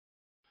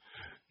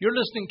You're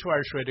listening to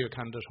Irish Radio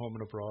Canada at Home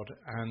and Abroad,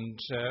 and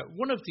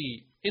one of the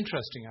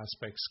interesting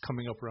aspects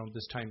coming up around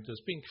this time,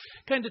 there's been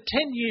kind of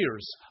 10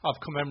 years of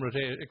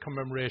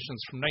commemorations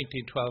from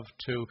 1912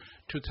 to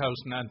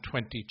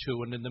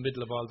 2022, and in the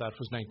middle of all that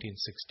was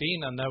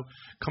 1916, and now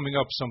coming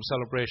up some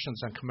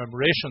celebrations and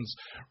commemorations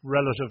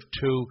relative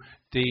to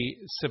the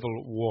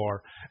Civil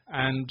War.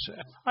 And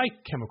I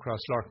came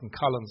across Lorcan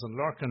Collins, and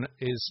Lorcan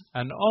is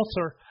an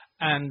author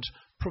and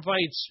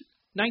provides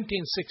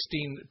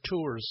 1916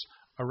 tours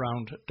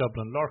around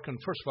Dublin. Lorcan,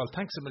 first of all,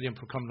 thanks a million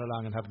for coming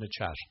along and having a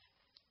chat.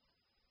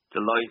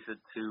 Delighted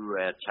to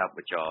chat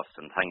with you,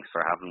 Austin. Thanks for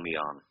having me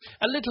on.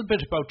 A little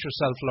bit about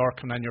yourself,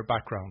 Lorcan, and your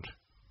background.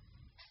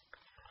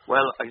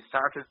 Well, I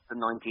started the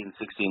 1916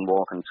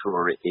 walking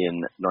tour in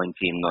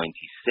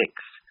 1996.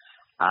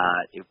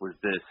 It was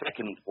the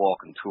second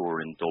walking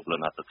tour in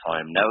Dublin at the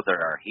time. Now there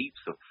are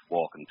heaps of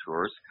walking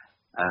tours.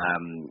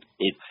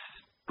 It's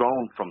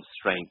grown from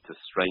strength to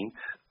strength.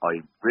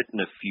 I've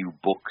written a few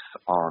books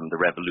on the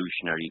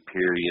revolutionary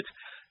period.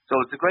 So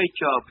it's a great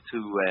job to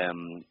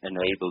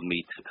enable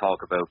me to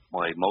talk about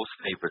my most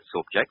favourite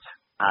subject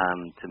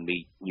and to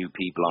meet new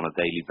people on a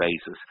daily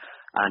basis.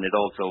 And it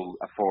also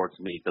affords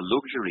me the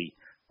luxury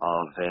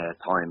of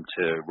time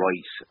to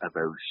write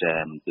about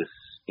this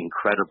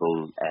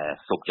incredible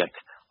subject,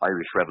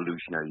 Irish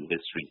revolutionary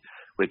history,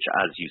 which,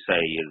 as you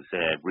say, is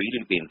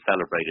really being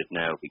celebrated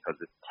now because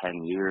it's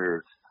 10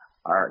 years.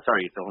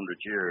 It's 100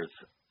 years,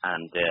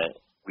 and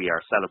we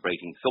are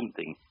celebrating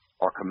something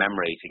or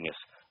commemorating it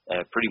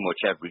pretty much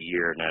every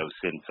year now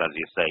since, as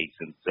you say,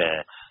 since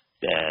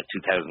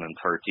 2013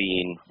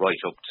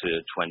 right up to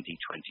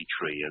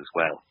 2023 as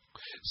well.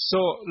 So,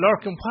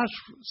 Lorcan, what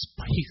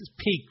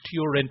piqued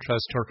your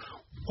interest, or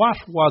what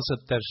was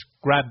it that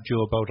grabbed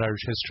you about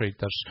Irish history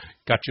that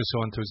got you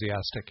so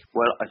enthusiastic?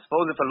 Well, I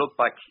suppose if I look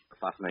back,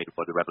 fascinated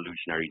by the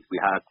revolutionaries,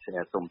 we had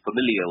some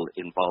familial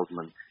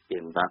involvement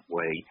in that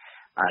way.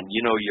 And,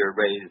 you know, you're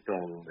raised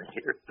on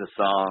the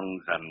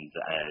songs and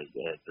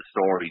the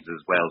stories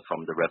as well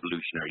from the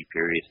revolutionary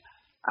period.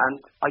 And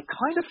I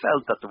kind of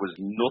felt that there was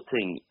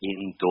nothing in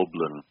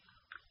Dublin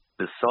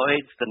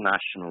besides the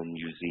National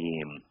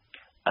Museum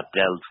that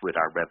dealt with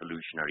our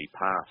revolutionary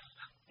past.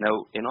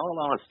 Now, in all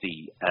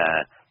honesty,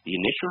 the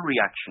initial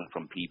reaction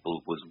from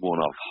people was one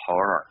of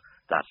horror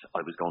that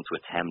I was going to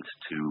attempt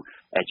to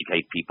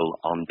educate people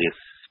on this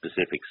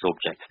specific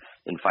subject.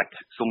 In fact,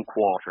 some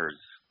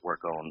quarters were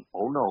going,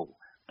 oh no,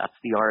 that's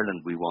the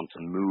Ireland we want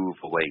to move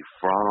away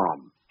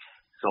from.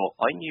 So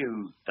I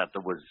knew that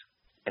there was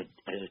a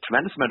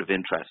tremendous amount of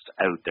interest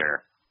out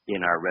there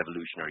in our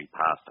revolutionary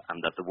past, and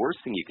that the worst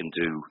thing you can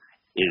do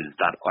is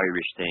that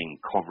Irish thing,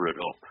 cover it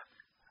up.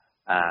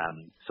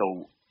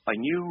 So I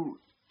knew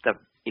that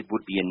it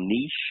would be a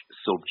niche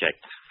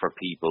subject for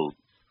people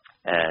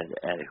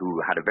who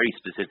had a very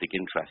specific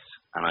interest,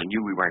 and I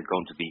knew we weren't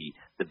going to be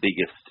the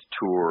biggest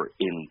tour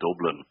in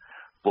Dublin,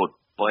 but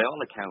by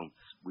all accounts,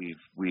 we've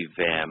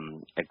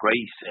a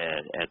great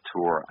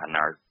tour, and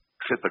our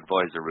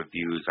TripAdvisor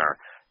reviews are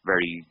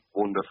very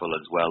wonderful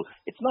as well.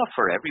 It's not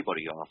for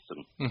everybody,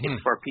 Austin. Mm-hmm.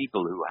 It's for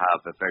people who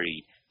have a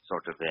very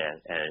sort of a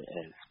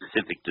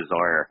specific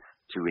desire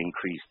to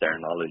increase their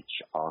knowledge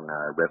on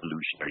our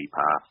revolutionary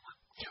past.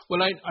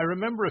 Well, I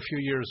remember a few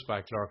years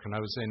back, Lorcan, I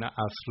was in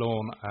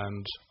Athlone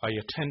and I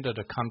attended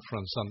a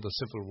conference on the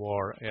Civil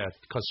War at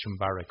Custom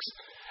Barracks.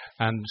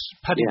 And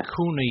Paddy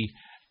Cooney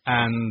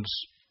and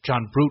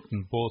John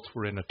Bruton both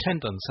were in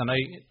attendance, and I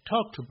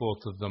talked to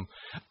both of them,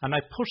 and I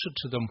put it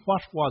to them,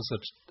 what was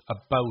it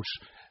about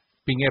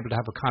being able to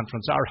have a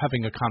conference, or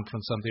having a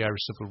conference on the Irish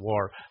Civil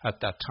War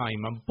at that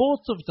time? And both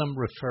of them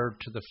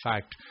referred to the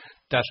fact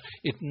that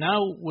it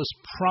now was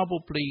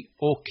probably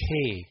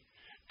okay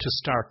to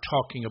start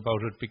talking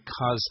about it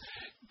because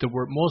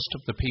most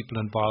of the people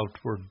involved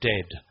were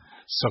dead.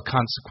 So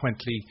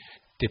consequently,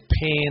 the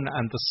pain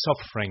and the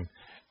suffering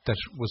that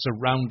was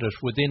around it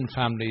within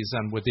families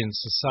and within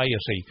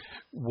society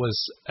was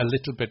a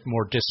little bit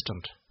more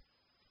distant.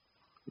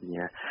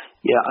 Yeah.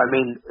 I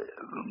mean,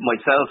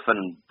 myself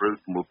and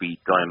Bruton would be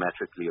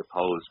diametrically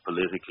opposed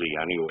politically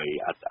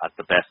anyway at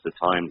the best of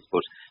times,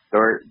 but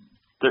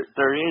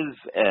there is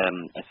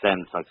a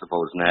sense, I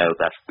suppose, now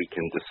that we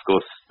can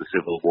discuss the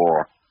Civil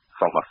War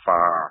from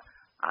afar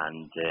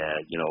and,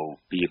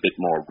 be a bit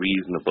more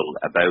reasonable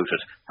about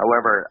it.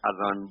 However, as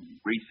I'm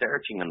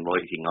researching and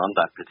writing on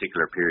that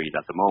particular period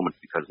at the moment,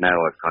 because now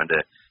I've kind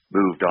of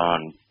moved on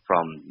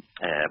from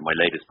my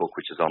latest book,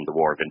 which is on the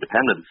War of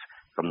Independence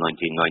from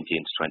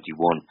 1919 to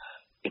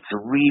 21, it's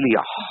a really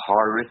a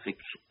horrific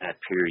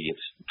period,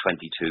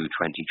 22,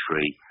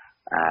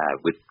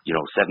 23, with,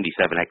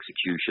 77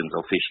 executions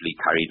officially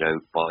carried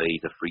out by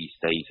the Free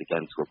State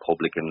against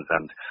Republicans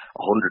and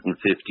 150,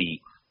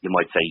 you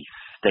might say,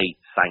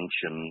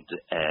 state-sanctioned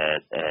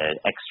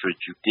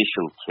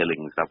extrajudicial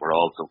killings that were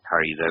also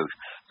carried out.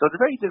 So it's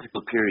a very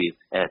difficult period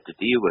to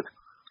deal with.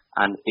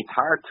 And it's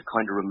hard to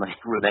kind of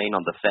remain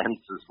on the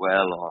fence as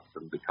well,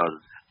 Austin,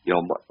 because,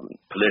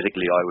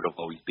 politically I would have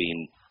always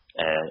been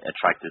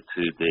attracted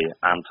to the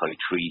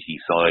anti-treaty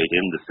side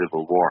in the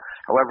Civil War.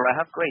 However, I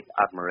have great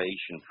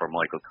admiration for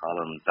Michael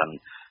Collins and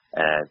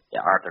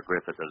Arthur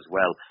Griffith as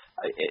well.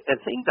 A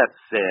thing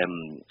that's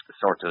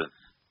sort of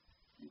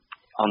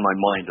on my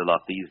mind a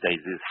lot these days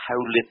is how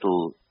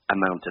little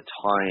amount of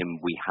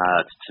time we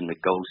had to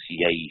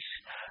negotiate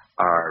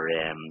our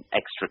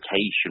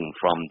extrication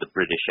from the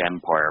British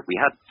Empire. We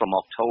had from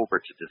October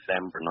to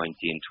December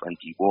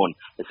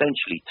 1921,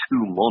 essentially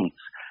 2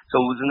 months. So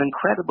it was an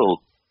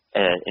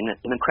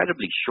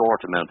incredibly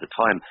short amount of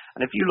time.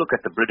 And if you look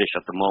at the British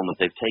at the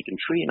moment, they've taken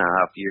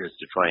 3.5 years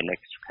to try and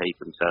extricate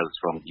themselves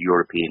from the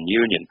European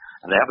Union,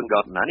 and they haven't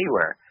gotten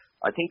anywhere.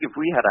 I think if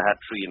we had had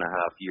 3.5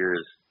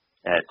 years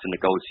to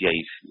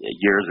negotiate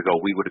years ago,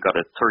 we would have got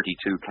a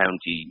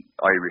 32-county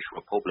Irish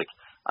Republic,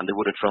 and they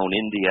would have thrown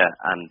India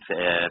and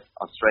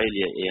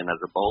Australia in as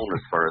a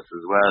bonus for us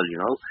as well,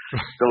 you know.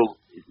 So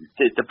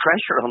the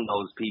pressure on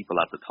those people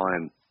at the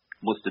time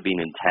must have been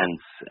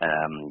intense,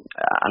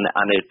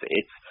 and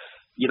it's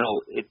you know,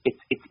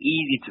 it's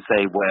easy to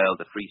say, well,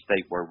 the Free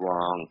State were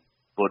wrong,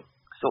 but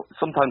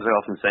sometimes I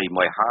often say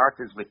my heart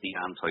is with the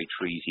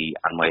anti-treaty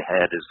and my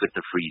head is with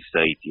the Free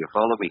State. Do you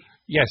follow me?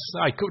 Yes,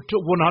 I could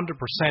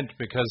 100%,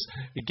 because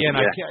again,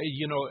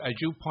 you know, as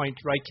you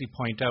rightly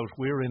point out,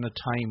 we're in a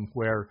time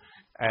where,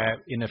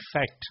 in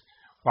effect,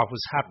 what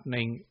was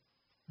happening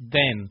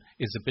then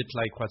is a bit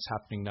like what's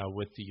happening now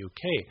with the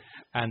UK.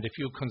 And if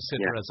you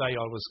consider, as I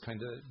always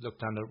kind of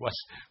looked on it,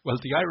 well,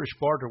 the Irish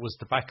border was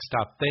the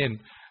backstop then,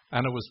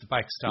 and it was the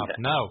backstop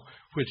now,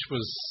 which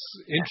was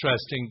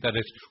interesting that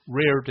it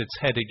reared its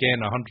head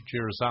again 100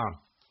 years on.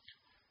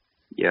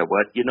 Yeah,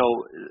 well, you know,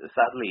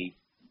 sadly,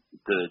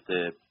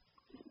 the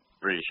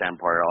British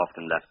Empire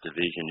often left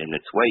division in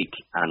its wake,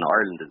 and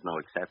Ireland is no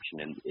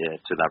exception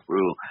to that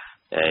rule.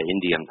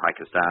 India and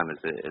Pakistan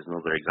is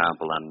another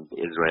example, and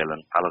Israel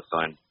and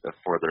Palestine a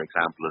further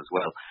example as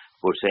well.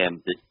 But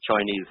the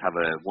Chinese have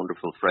a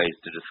wonderful phrase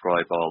to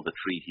describe all the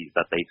treaties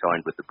that they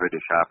signed with the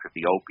British after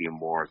the Opium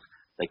Wars.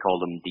 They call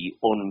them the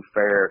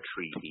unfair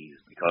treaties,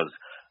 because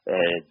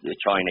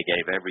China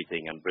gave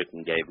everything and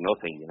Britain gave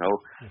nothing, you know.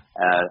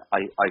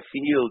 I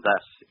feel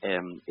that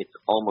it's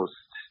almost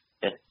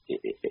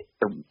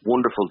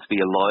wonderful to be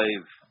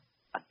alive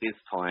at this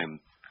time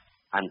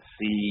and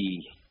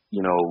see,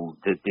 you know,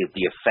 the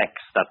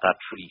effects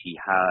that treaty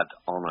had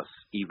on us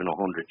even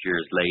 100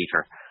 years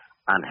later,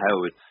 and how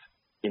it's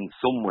in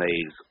some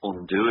ways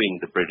undoing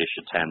the British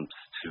attempts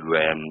to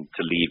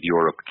leave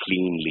Europe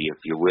cleanly,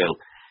 if you will.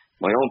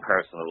 My own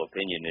personal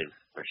opinion is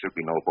there should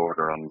be no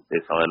border on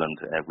this island.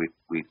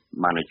 We've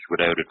managed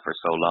without it for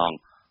so long.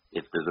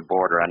 If there's a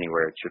border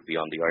anywhere, it should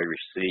be on the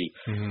Irish Sea.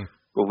 Mm-hmm.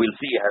 But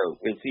we'll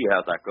see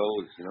how that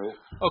goes, you know.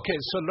 Okay,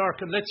 so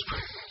Lorcan, let's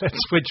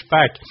switch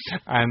back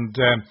and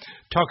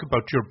talk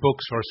about your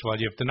books first of all.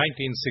 You have the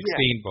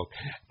 1916 book.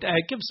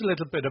 Give us a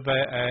little bit of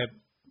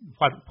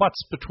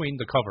what's between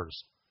the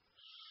covers.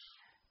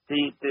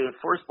 The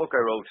first book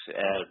I wrote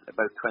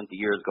about 20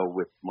 years ago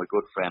with my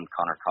good friend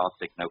Conor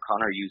Costick. Now,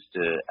 Conor used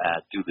to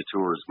do the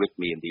tours with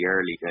me in the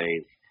early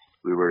days.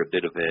 We were a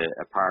bit of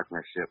a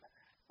partnership,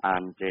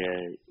 and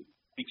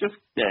we just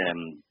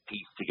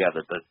pieced together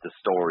the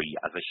story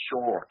as a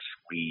short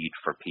read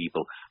for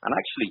people. And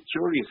actually,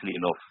 curiously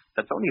enough,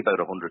 that's only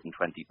about 120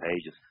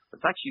 pages.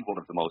 It's actually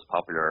one of the most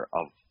popular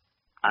of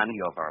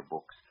any of our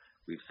books.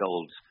 We've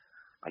sold,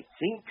 I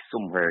think,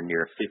 somewhere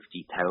near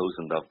 50,000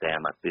 of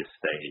them at this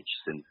stage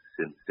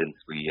since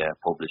we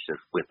published it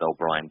with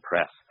O'Brien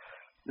Press.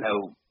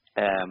 Now,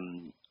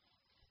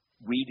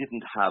 we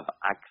didn't have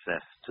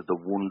access to the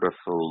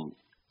wonderful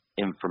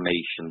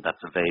information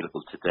that's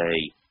available today.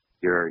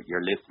 Your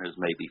listeners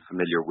may be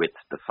familiar with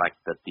the fact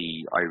that the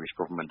Irish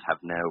government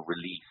have now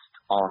released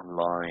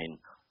online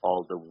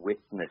all the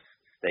witness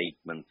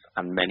statements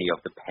and many of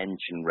the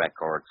pension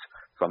records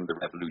from the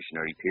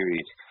revolutionary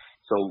period.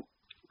 So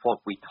what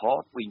we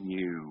thought we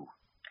knew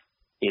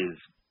is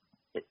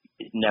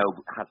it now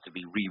has to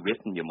be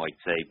rewritten, you might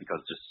say,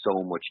 because there's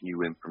so much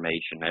new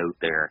information out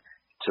there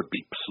to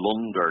be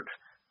plundered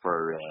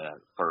for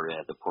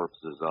the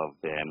purposes of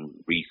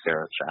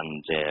research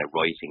and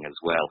writing as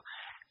well.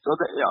 So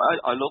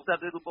I love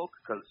that little book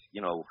because,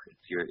 you know,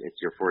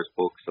 it's your first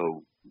book,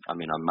 so I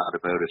mean I'm mad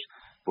about it.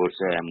 But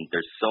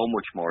there's so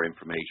much more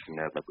information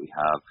now that we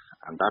have,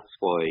 and that's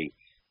why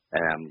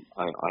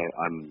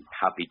I'm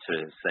happy to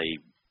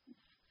say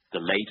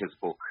the latest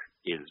book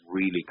is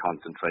really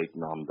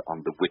concentrating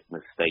on the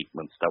witness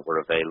statements that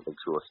were available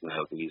to us now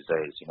these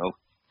days, you know.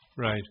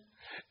 Right.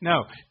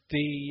 Now,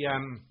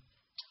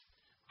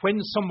 when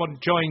someone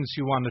joins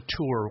you on a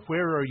tour,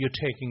 where are you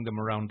taking them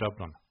around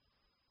Dublin?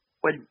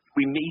 Well,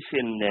 we meet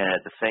in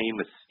the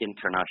famous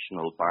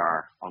International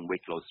Bar on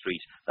Wicklow Street.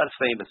 That's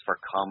famous for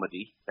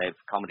comedy. They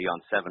have comedy on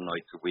 7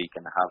 nights a week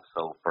and have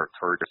so for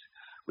Thursdays.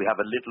 We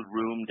have a little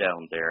room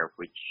down there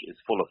which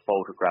is full of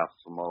photographs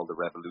from all the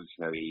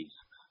revolutionaries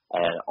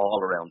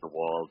all around the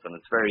walls, and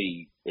it's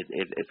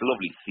a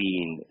lovely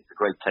scene. It's a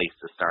great place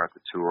to start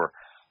the tour.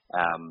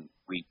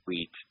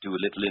 We do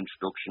a little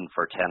introduction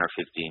for 10 or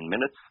 15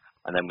 minutes,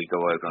 and then we go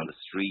out on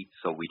the street.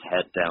 So we'd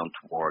head down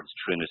towards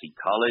Trinity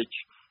College,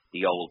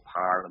 the old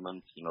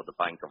Parliament, the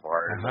Bank of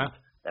Ireland.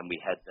 Then we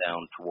head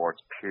down towards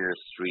Pearse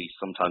Street.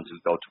 Sometimes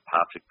we go to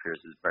Patrick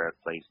Pearse's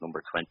birthplace,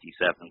 number 27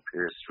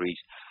 Pearse Street.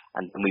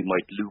 And then we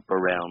might loop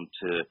around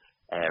to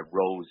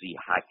Rosie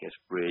Hackett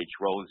Bridge.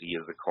 Rosie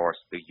is, of course,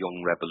 the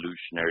young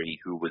revolutionary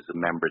who was a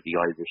member of the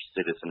Irish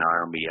Citizen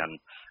Army and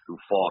who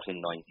fought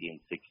in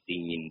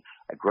 1916,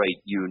 a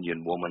great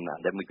Union woman.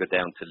 And then we go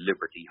down to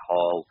Liberty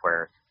Hall,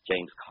 where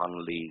James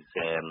Connolly's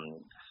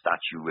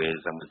statue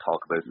is, and we'll talk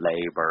about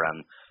Labour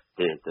and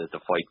the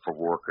fight for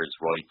workers'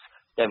 rights.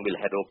 Then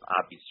we'll head up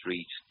Abbey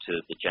Street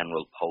to the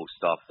General Post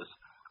Office.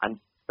 And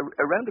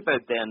around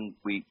about then,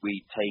 we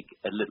take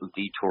a little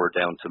detour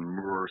down to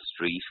Moore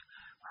Street,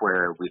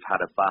 where we've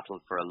had a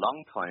battle for a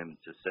long time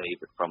to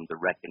save it from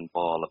the wrecking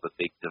ball of a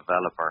big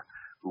developer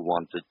who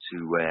wanted to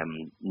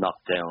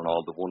knock down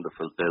all the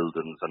wonderful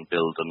buildings and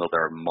build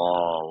another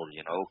mall,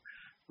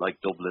 like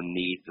Dublin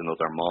needs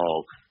another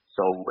mall.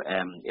 So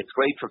it's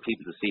great for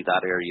people to see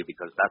that area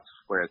because that's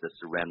where the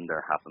surrender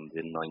happened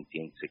in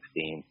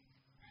 1916.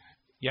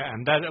 Yeah,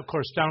 and that, of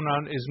course,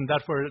 isn't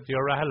that where the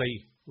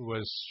O'Reilly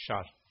was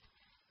shot?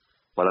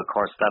 Well, of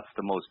course, that's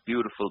the most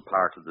beautiful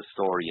part of the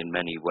story in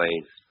many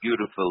ways.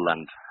 Beautiful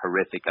and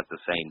horrific at the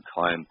same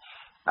time,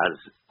 as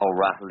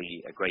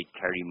O'Reilly, a great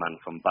Kerryman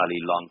from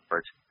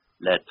Ballylongford,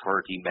 led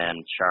 30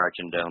 men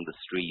charging down the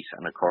street.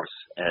 And, of course,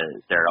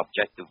 their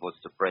objective was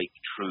to break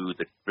through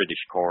the British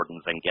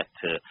cordons and get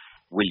to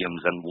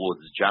Williams and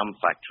Wood's jam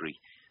factory.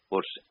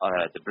 But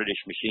the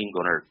British machine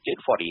gunner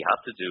did what he had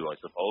to do, I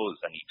suppose,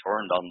 and he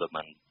turned on them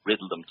and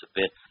riddled them to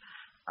bits.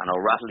 And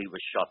O'Reilly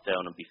was shot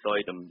down, and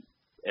beside him,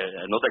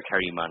 another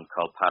Kerryman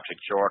called Patrick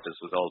Shortis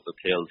was also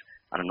killed,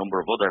 and a number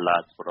of other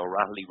lads. But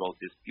O'Reilly wrote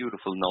this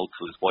beautiful note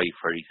to his wife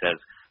where he says,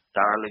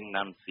 "Darling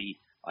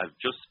Nancy, I've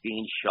just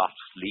been shot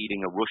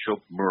leading a rush up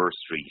Moore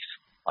Street.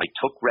 I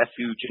took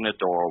refuge in a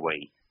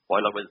doorway.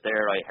 While I was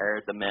there, I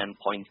heard the men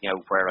pointing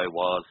out where I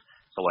was,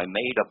 so I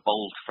made a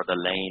bolt for the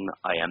lane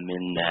I am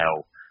in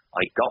now.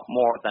 I got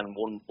more than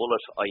one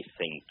bullet, I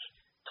think.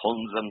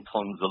 Tons and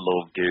tons of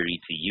love, dearie,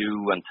 to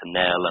you and to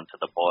Nell and to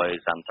the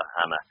boys and to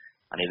Hannah."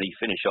 And then he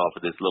finished off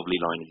with this lovely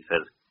line. He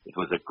says, "It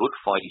was a good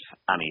fight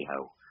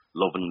anyhow.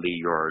 Lovingly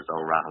yours,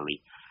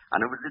 O'Reilly."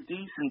 And it was a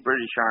decent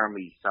British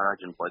Army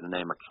sergeant by the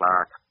name of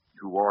Clark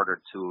who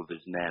ordered two of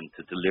his men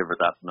to deliver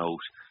that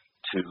note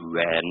to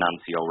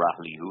Nancy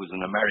O'Reilly, who was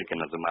an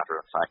American, as a matter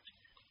of fact.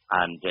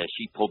 And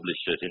she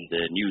published it in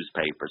the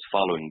newspapers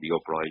following the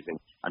uprising.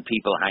 And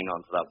people hang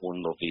on to that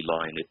one lovely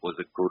line, "It was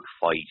a good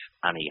fight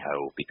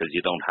anyhow," because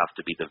you don't have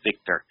to be the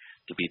victor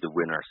to be the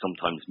winner.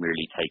 Sometimes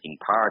merely taking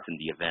part in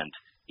the event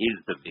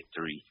is the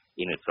victory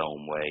in its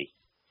own way.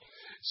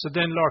 So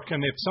then,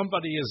 Lorcan, if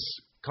somebody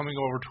is coming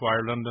over to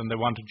Ireland and they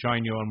want to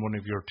join you on one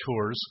of your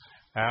tours,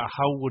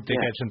 how would they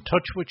get in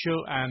touch with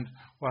you, and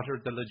what are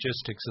the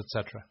logistics,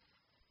 etc.?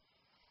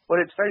 Well,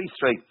 it's very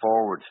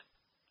straightforward.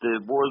 The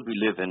world we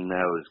live in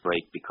now is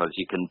great because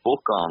you can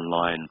book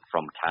online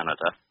from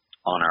Canada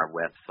on our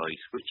website,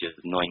 which is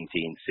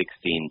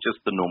 1916,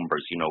 just the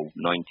numbers,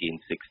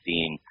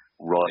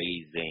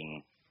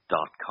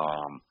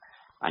 1916rising.com.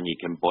 And you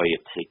can buy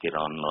a ticket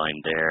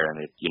online there,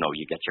 and it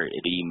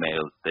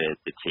emails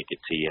the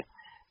ticket to you.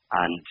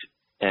 And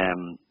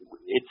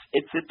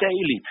it's a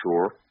daily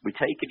tour. We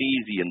take it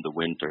easy in the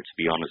winter, to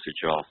be honest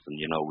with you, Austin.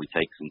 We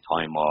take some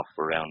time off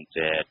around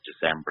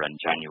December and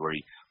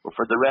January. But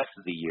for the rest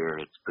of the year,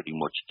 it's pretty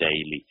much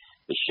daily.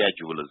 The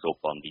schedule is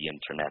up on the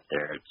internet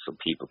there, so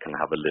people can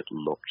have a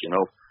little look,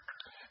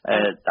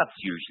 That's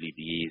usually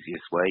the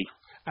easiest way.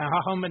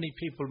 How many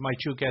people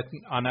might you get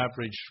on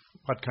average?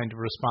 What kind of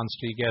response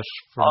do you get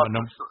from a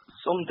number?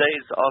 Some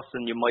days,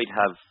 Austin, you might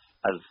have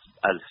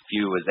as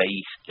few as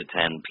 8 to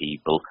 10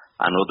 people,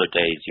 and other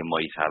days you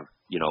might have,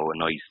 a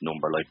nice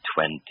number like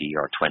 20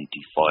 or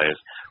 25.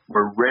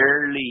 We're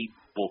rarely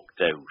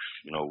booked out,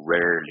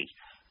 rarely.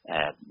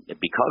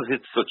 Because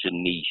it's such a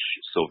niche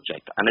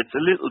subject, and it's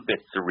a little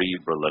bit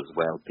cerebral as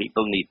well.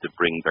 People need to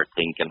bring their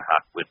thinking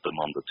hat with them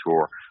on the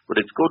tour, but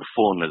it's good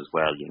fun as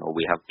well.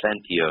 We have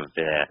plenty of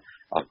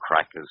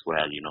crack as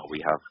well.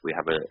 We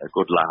have a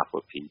good laugh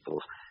with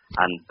people,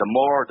 and the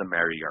more the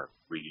merrier,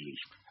 really.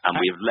 And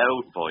we have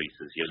loud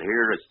voices. You'll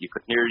hear us. You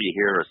could nearly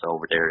hear us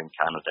over there in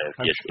Canada if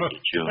you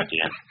tuned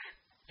in.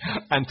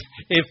 And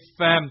if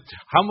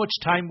how much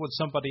time would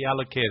somebody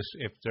allocate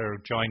if they're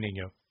joining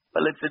you?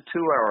 Well, it's a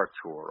 2-hour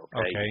tour,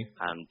 okay?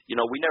 And,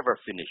 we never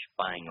finish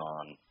bang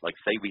on. Like,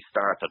 say we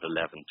start at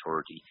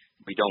 11:30.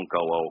 We don't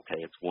go,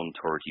 okay, it's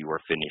 1:30, we're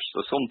finished.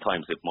 So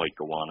sometimes it might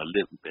go on a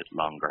little bit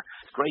longer.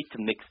 It's great to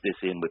mix this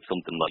in with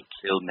something like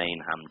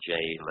Kilmainham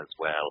Jail as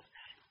well.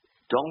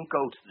 Don't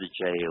go to the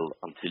jail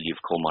until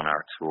you've come on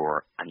our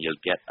tour, and you'll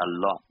get a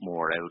lot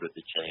more out of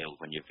the jail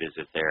when you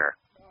visit there.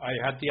 I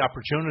had the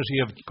opportunity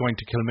of going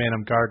to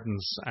Kilmainham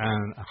Gardens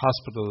and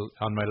Hospital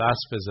on my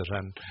last visit,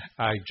 and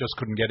I just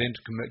couldn't get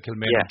into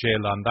Kilmainham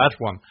Jail on that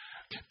one.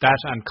 That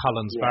and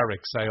Collins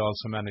Barracks I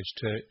also managed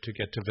to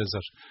get to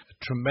visit.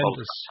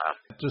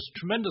 There's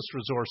tremendous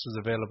resources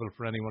available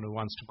for anyone who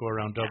wants to go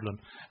around Dublin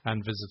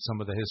and visit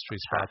some of the history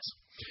spots.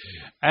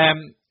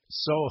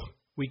 So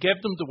we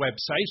gave them the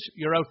website.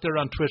 You're out there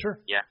on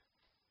Twitter? Yeah.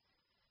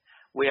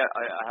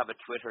 I have a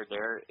Twitter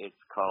there.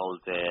 It's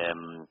called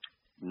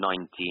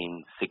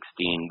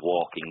 1916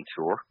 Walking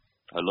Tour.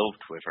 I love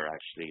Twitter,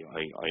 actually.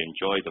 I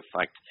enjoy the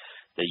fact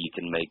that you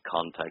can make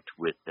contact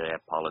with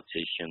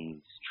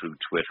politicians through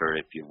Twitter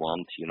if you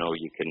want.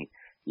 You can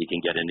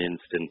get an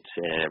instant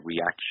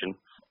reaction.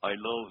 I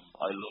love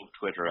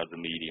Twitter as a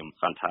medium.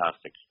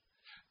 Fantastic.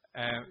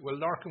 Well,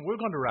 Lorcan, we're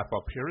going to wrap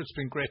up here. It's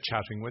been great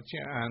chatting with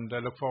you, and I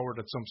look forward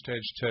at some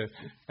stage to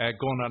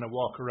going on a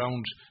walk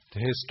around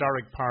the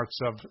historic parts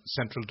of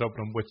central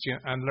Dublin with you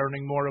and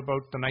learning more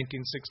about the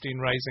 1916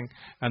 Rising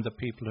and the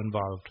people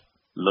involved.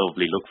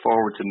 Lovely. Look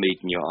forward to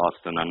meeting you,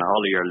 Austin, and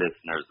all of your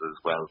listeners as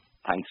well.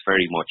 Thanks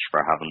very much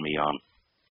for having me on.